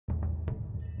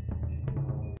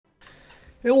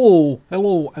Hello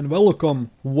and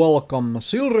welcome.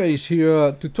 Silrace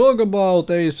here to talk about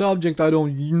a subject I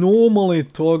don't normally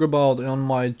talk about on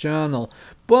my channel.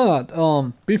 But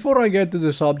before I get to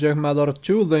the subject matter,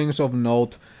 two things of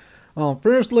note.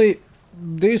 Firstly,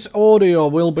 this audio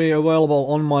will be available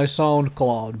on my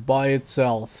SoundCloud by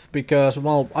itself, because,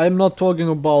 well, I'm not talking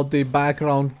about the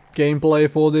background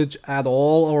gameplay footage at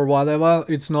all or whatever.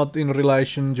 It's not in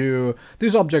relation to the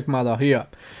subject matter here.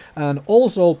 And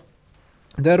also,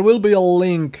 there will be a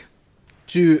link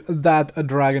to that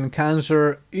Dragon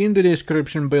Cancer in the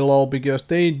description below, because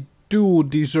they do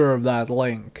deserve that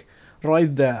link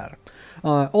right there.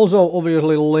 Also,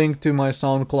 obviously, link to my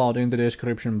SoundCloud in the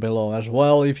description below as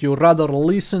well, if you rather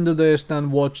listen to this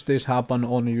than watch this happen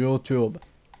on YouTube.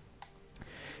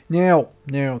 Now,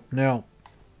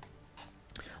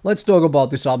 let's talk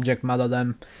about the subject matter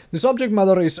then. The subject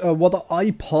matter is what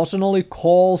I personally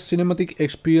call cinematic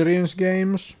experience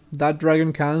games. That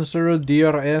Dragon Cancer,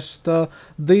 Dear Esther,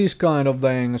 these kind of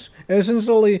things.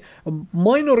 Essentially, a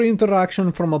minor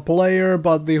interaction from a player,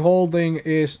 but the whole thing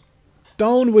is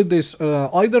down with this,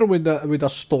 either with a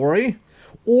story,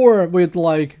 or with,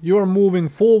 like, you're moving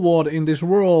forward in this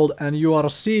world and you are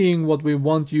seeing what we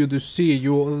want you to see.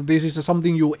 This is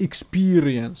something you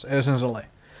experience, essentially.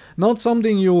 Not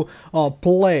something you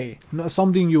play, not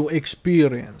something you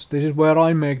experience. This is where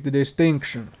I make the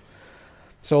distinction.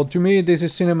 So to me, this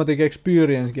is cinematic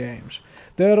experience games.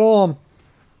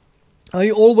 I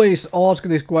always ask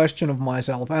this question of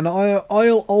myself, and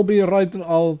I'll be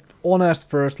honest.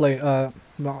 Firstly,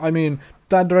 I mean,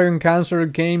 that Dragon Cancer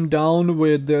came down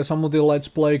with some of the Let's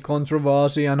Play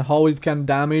controversy and how it can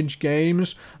damage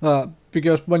games.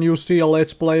 Because when you see a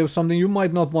Let's Play of something, you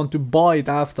might not want to buy it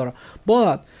after.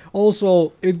 But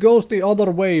also, it goes the other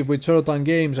way with certain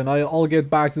games, and I'll get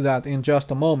back to that in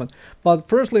just a moment. But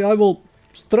firstly, I will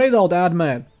straight out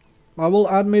admit, I will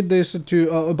admit this to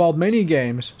about many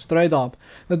games, straight up,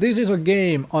 that this is a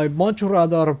game I much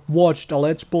rather watched a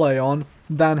Let's Play on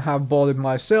than have bought it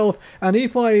myself. And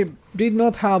if I did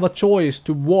not have a choice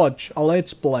to watch a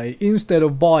Let's Play instead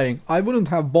of buying, I wouldn't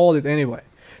have bought it anyway.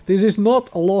 This is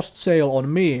not a lost sale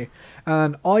on me,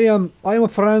 and I am a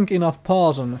frank enough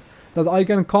person that I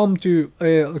can come to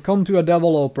a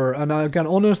developer and I can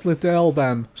honestly tell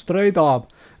them straight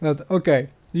up that, okay,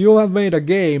 you have made a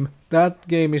game, that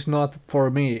game is not for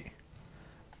me.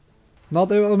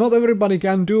 Not everybody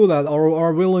can do that or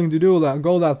are willing to do that,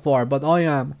 go that far, but I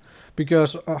am.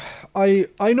 Because I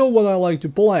know what I like to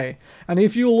play. And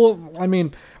if you look, I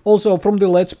mean, also from the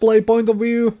Let's Play point of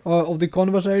view of the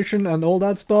conversation and all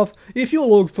that stuff, if you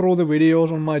look through the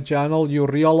videos on my channel, you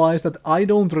realize that I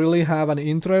don't really have an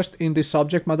interest in the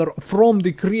subject matter from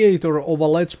the creator of a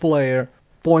Let's Player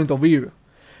point of view.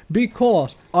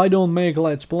 Because I don't make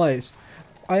Let's Plays.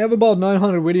 I have about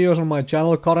 900 videos on my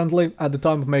channel currently at the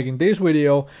time of making this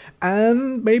video,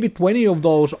 and maybe 20 of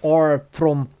those are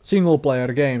from single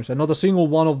player games, and not a single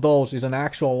one of those is an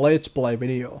actual Let's Play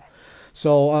video.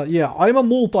 So yeah, I'm a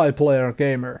multiplayer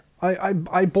gamer.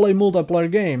 I play multiplayer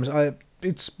games.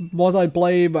 It's what I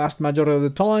play vast majority of the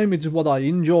time, it's what I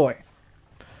enjoy.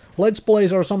 Let's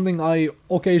Plays are something I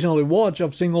occasionally watch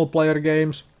of single player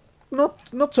games, not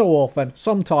so often,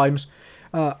 sometimes,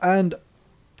 and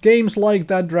games like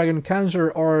that Dragon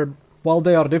Cancer are, while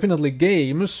they are definitely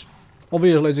games,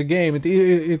 obviously it's a game,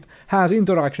 it has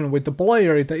interaction with the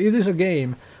player, it is a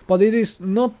game, but it is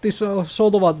not this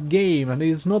sort of a game, and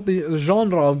it's not the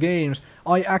genre of games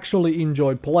I actually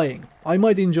enjoy playing. I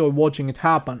might enjoy watching it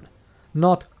happen,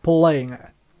 not playing it.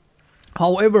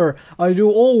 However, I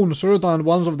do own certain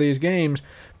ones of these games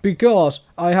because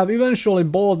I have eventually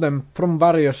bought them from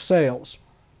various sales.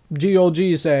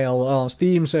 GOG sale,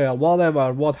 Steam sale,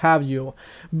 whatever, what have you,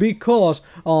 because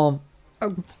a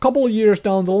couple of years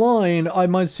down the line I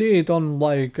might see it on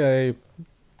like a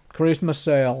Christmas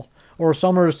sale or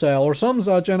summer sale or some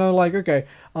such, and I'm like, okay,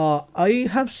 I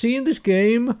have seen this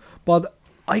game, but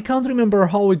I can't remember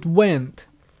how it went,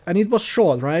 and it was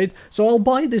short, right? So I'll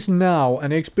buy this now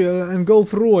and go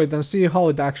through it and see how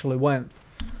it actually went.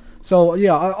 So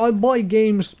yeah, I buy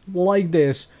games like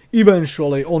this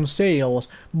eventually on sales,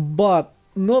 but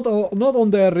not on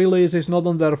their releases, not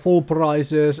on their full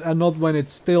prices, and not when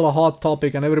it's still a hot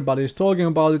topic and everybody is talking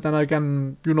about it and I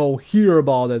can, you know, hear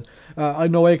about it. I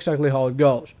know exactly how it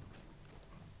goes.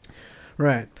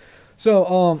 Right.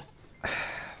 So,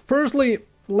 firstly,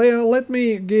 let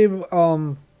me give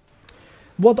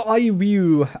what I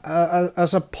view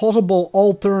as a possible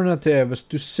alternatives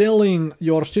to selling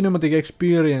your cinematic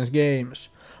experience games.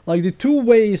 Like the two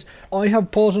ways I have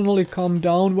personally come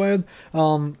down with,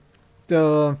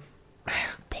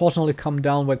 personally come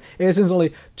down with.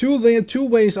 Essentially, two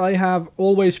ways I have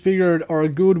always figured are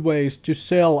good ways to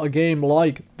sell a game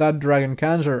like That Dragon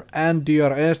Cancer and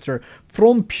Dear Esther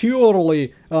from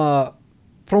purely from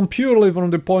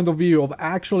the point of view of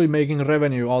actually making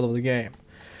revenue out of the game.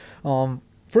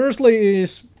 Firstly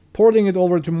is porting it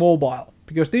over to mobile,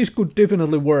 because this could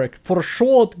definitely work for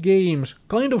short games,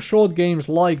 kind of short games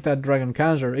like That Dragon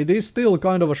Cancer. It is still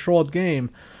kind of a short game.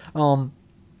 And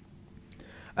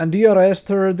Dear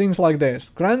Esther, things like this.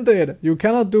 Granted, you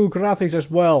cannot do graphics as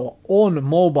well on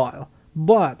mobile,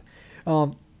 but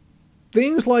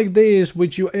things like this,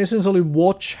 which you essentially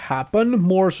watch happen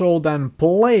more so than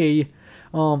play,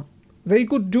 they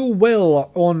could do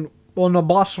well on a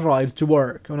bus ride to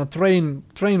work, on a train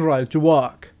ride to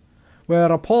work, where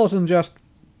a person just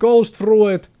goes through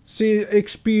it,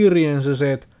 experiences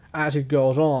it as it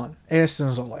goes on,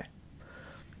 essentially.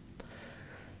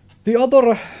 The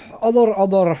other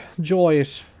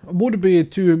choice would be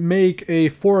to make a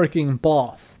forking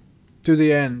path to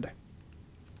the end.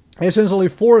 Essentially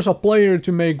force a player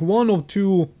to make one of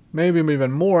two, maybe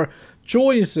even more,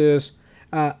 choices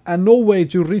and no way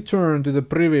to return to the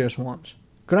previous ones.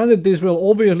 Granted, this will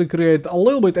obviously create a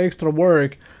little bit extra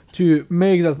work to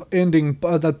make that ending,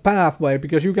 that pathway,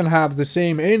 because you can have the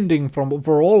same ending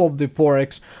for all of the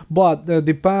forks, but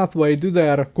the pathway to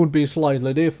there could be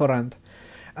slightly different.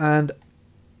 And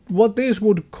what this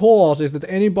would cause is that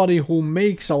anybody who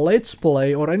makes a Let's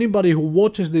Play or anybody who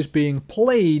watches this being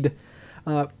played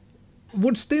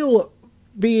would still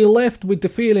be left with the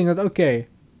feeling that, okay,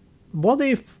 what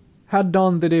if had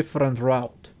done the different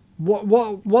route?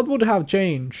 What would have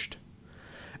changed?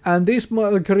 And this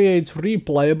creates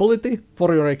replayability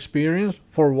for your experience,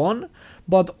 for one,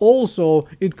 but also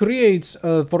it creates,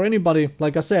 for anybody,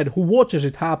 like I said, who watches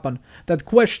it happen, that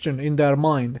question in their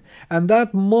mind. And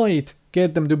that might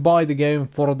get them to buy the game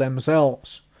for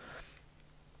themselves.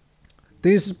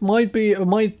 This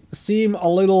might seem a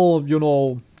little, you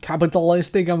know,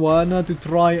 capitalistic and whatnot to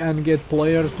try and get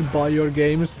players to buy your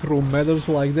games through methods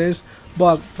like this,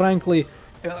 but frankly,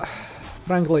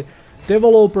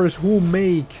 developers who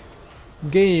make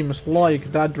games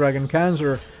like That Dragon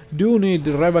Cancer do need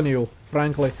the revenue,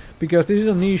 frankly, because this is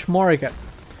a niche market.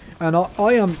 And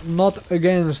I am not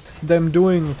against them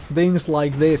doing things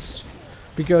like this,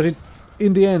 because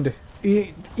in the end,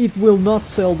 it will not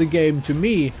sell the game to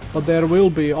me, but there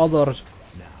will be others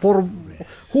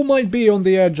who might be on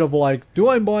the edge of like, do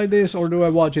I buy this or do I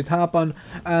watch it happen?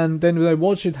 And then they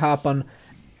watch it happen,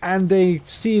 and they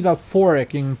see that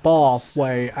forking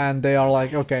pathway, and they are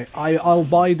like, okay, I'll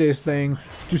buy this thing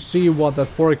to see what that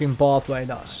forking pathway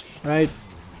does, right?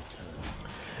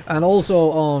 And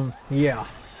also, yeah.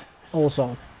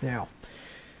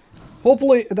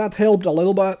 Hopefully that helped a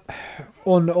little bit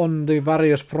on the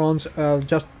various fronts.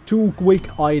 Just two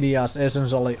quick ideas,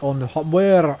 essentially, on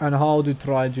where and how to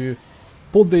try to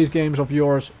put these games of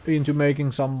yours into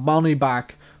making some money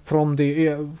back from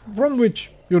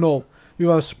which, you know, you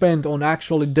have spent on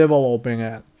actually developing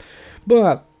it.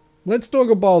 But let's talk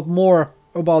about more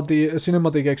about the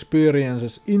cinematic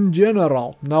experiences in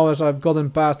general, now as I've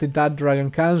gotten past the That Dragon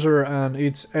Cancer and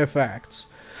its effects.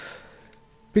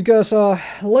 Because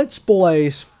Let's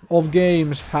Plays of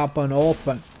games happen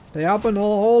often. They happen a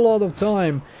whole lot of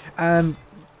time, and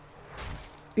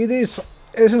it is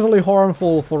essentially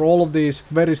harmful for all of these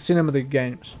very cinematic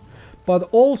games. But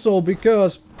also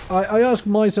because I ask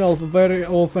myself very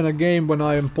often a game when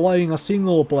I am playing a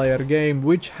single player game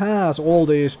which has all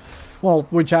these, well,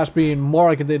 which has been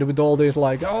marketed with all these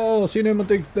like, oh,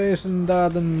 cinematic this and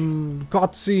that and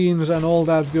cutscenes and all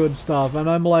that good stuff, and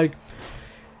I'm like,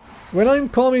 when I'm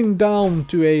coming down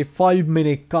to a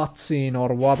 5-minute cutscene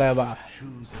or whatever,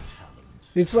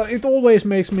 it always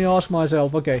makes me ask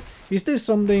myself, okay, is this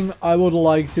something I would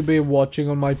like to be watching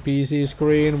on my PC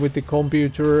screen with the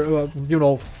computer, you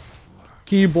know,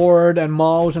 keyboard and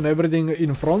mouse and everything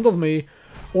in front of me?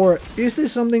 Or is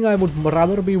this something I would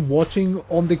rather be watching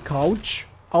on the couch,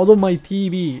 out of my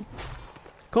TV?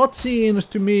 Cutscenes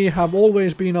to me have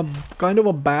always been a kind of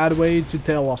a bad way to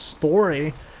tell a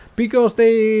story, because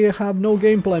they have no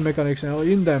gameplay mechanics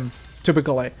in them,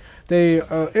 typically. They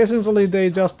essentially they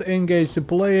just engage the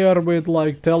player with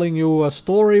like telling you a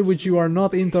story which you are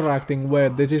not interacting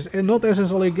with. This is not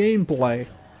essentially gameplay.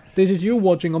 This is you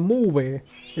watching a movie.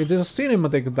 It is a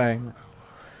cinematic thing.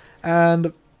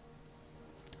 And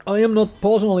I am not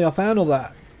personally a fan of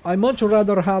that. I much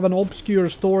rather have an obscure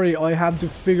story I have to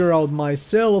figure out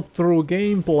myself through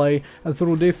gameplay and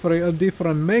through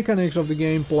different mechanics of the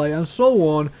gameplay and so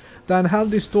on, than have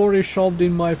the story shoved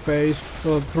in my face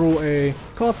through a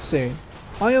cutscene.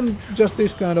 I am just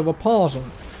this kind of a person.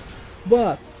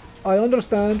 But I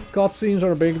understand cutscenes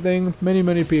are a big thing,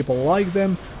 many people like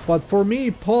them, but for me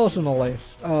personally,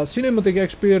 cinematic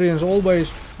experience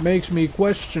always makes me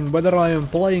question whether I am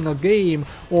playing a game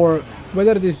or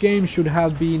whether this game should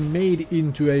have been made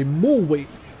into a movie.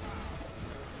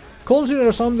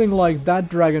 Consider something like That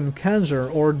Dragon Cancer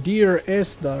or Dear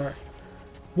Esther.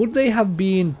 Would they have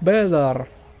been better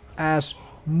as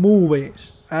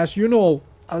movies? As you know,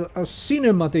 a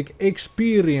cinematic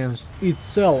experience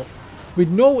itself, with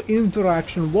no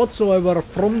interaction whatsoever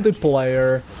from the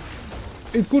player.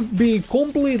 It could be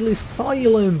completely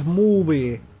silent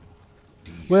movie,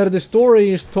 where the story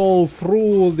is told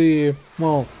through the,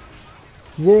 well,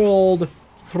 world,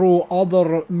 through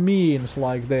other means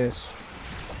like this.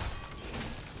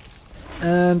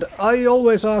 And I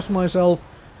always ask myself,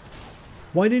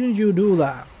 why didn't you do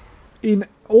that?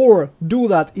 Or do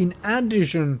that in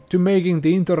addition to making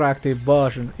the interactive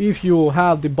version, if you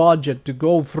have the budget to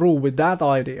go through with that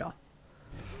idea.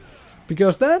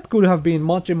 Because that could have been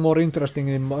much more interesting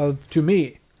to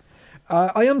me.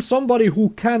 I am somebody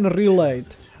who can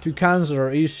relate to cancer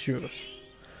issues.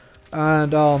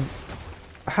 And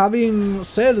having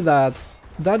said that,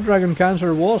 That Dragon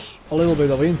Cancer was a little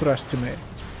bit of interest to me.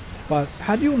 But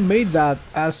had you made that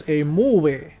as a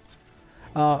movie,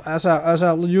 as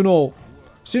a you know,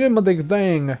 cinematic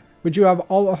thing, which you have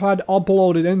had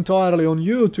uploaded entirely on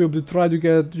YouTube to try to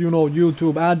get, you know,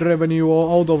 YouTube ad revenue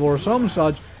out of or some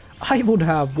such, I would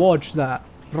have watched that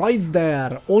right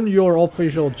there on your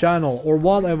official channel or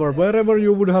whatever, wherever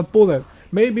you would have put it.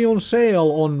 Maybe on sale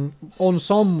on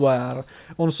somewhere,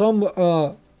 on some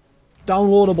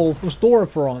downloadable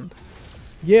storefront.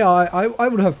 Yeah, I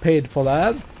would have paid for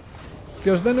that.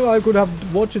 Because then I could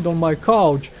have watched it on my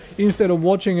couch instead of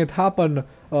watching it happen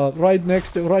right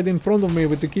in front of me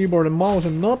with the keyboard and mouse,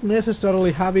 and not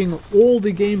necessarily having all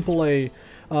the gameplay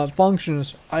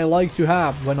functions I like to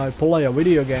have when I play a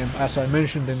video game, as I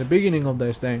mentioned in the beginning of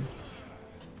this thing.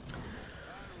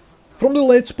 From the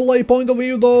Let's Play point of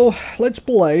view though, Let's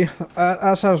Play,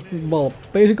 as has, well,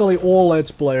 basically all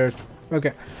Let's Players,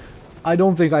 okay, I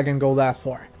don't think I can go that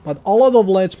far, but a lot of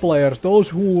Let's Players, those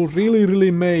who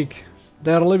really make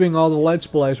their living out of Let's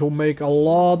Plays, who make a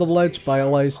lot of Let's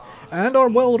Plays and are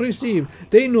well received,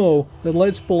 they know that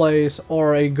Let's Plays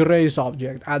are a grey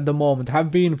subject at the moment, have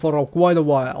been for quite a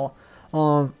while.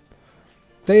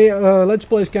 Let's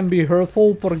Plays can be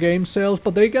hurtful for game sales,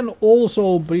 but they can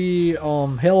also be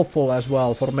helpful as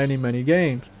well for many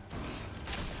games.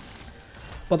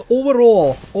 But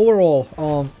overall,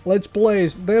 Let's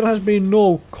Plays, there has been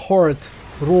no court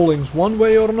rulings one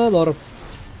way or another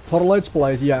for Let's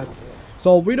Plays yet.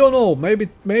 So we don't know, maybe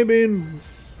in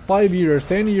 5 years,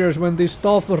 10 years, when this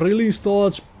stuff really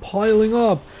starts piling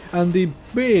up and the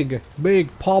big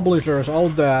publishers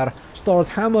out there start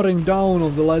hammering down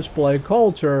on the Let's Play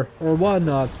culture or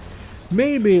whatnot,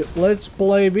 maybe Let's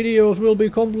Play videos will be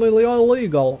completely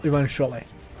illegal eventually.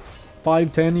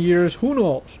 5-10 years, who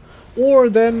knows? Or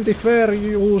then the fair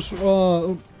use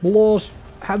laws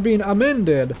have been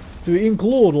amended to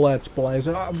include Let's Plays.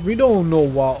 We don't know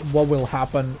what will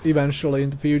happen eventually in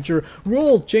the future.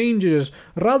 World changes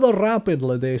rather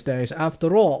rapidly these days,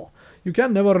 after all. You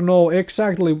can never know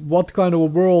exactly what kind of a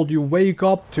world you wake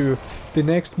up to the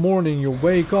next morning you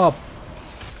wake up.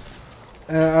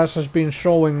 As has been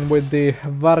showing with the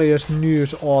various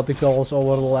news articles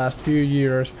over the last few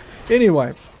years.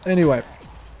 Anyway.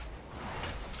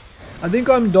 I think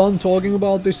I'm done talking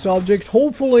about this subject.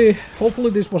 Hopefully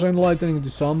this was enlightening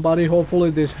to somebody. Hopefully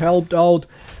this helped out.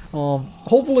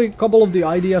 Hopefully a couple of the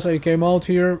ideas I came out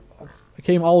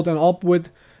and up with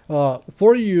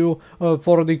for you,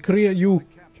 for you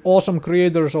awesome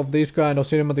creators of this kind of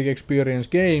cinematic experience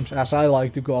games, as I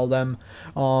like to call them.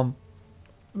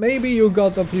 Maybe you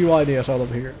got a few ideas out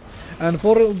of here. And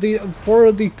for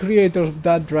the creators of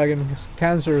That Dragon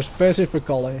Cancer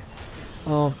specifically,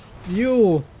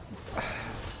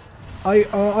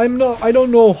 I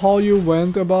don't know how you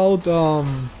went about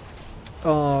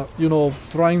you know,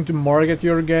 trying to market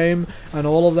your game and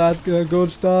all of that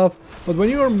good stuff, but when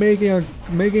you are making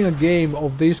a game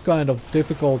of this kind of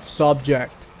difficult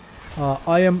subject,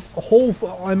 I'm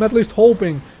at least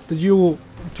hoping that you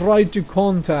try to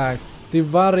contact the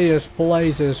various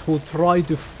places who try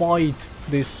to fight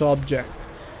this subject.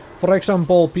 For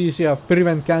example, PCF,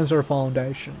 Prevent Cancer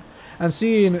Foundation, and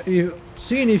seeing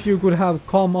if you could have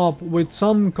come up with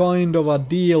some kind of a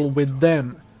deal with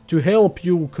them to help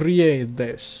you create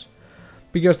this.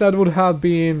 Because that would have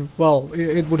been, well,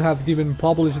 it would have given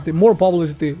more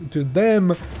publicity to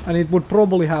them, and it would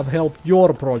probably have helped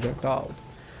your project out.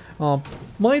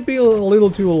 Might be a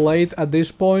little too late at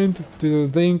this point to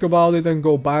think about it and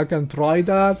go back and try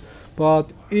that,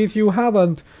 but if you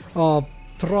haven't,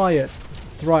 try it.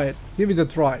 Give it a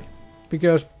try.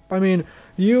 Because, I mean,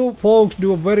 you folks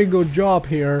do a very good job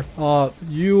here.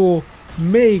 You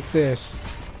make this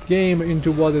game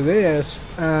into what it is,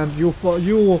 and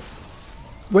you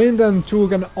went and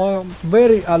took a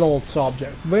very adult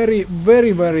subject, very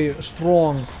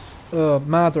strong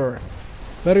matter,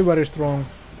 very strong,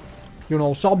 you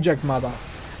know, subject matter,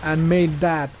 and made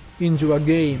that into a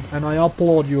game, and I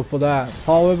applaud you for that.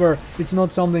 However, it's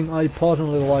not something I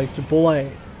personally like to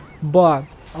play, but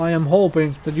I am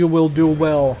hoping that you will do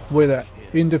well with it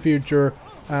in the future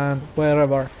and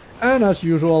wherever. And as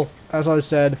usual, as I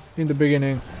said in the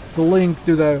beginning, the link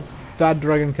to the That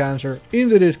Dragon Cancer in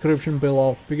the description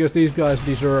below, because these guys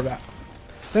deserve it.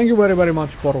 Thank you very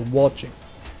much for watching.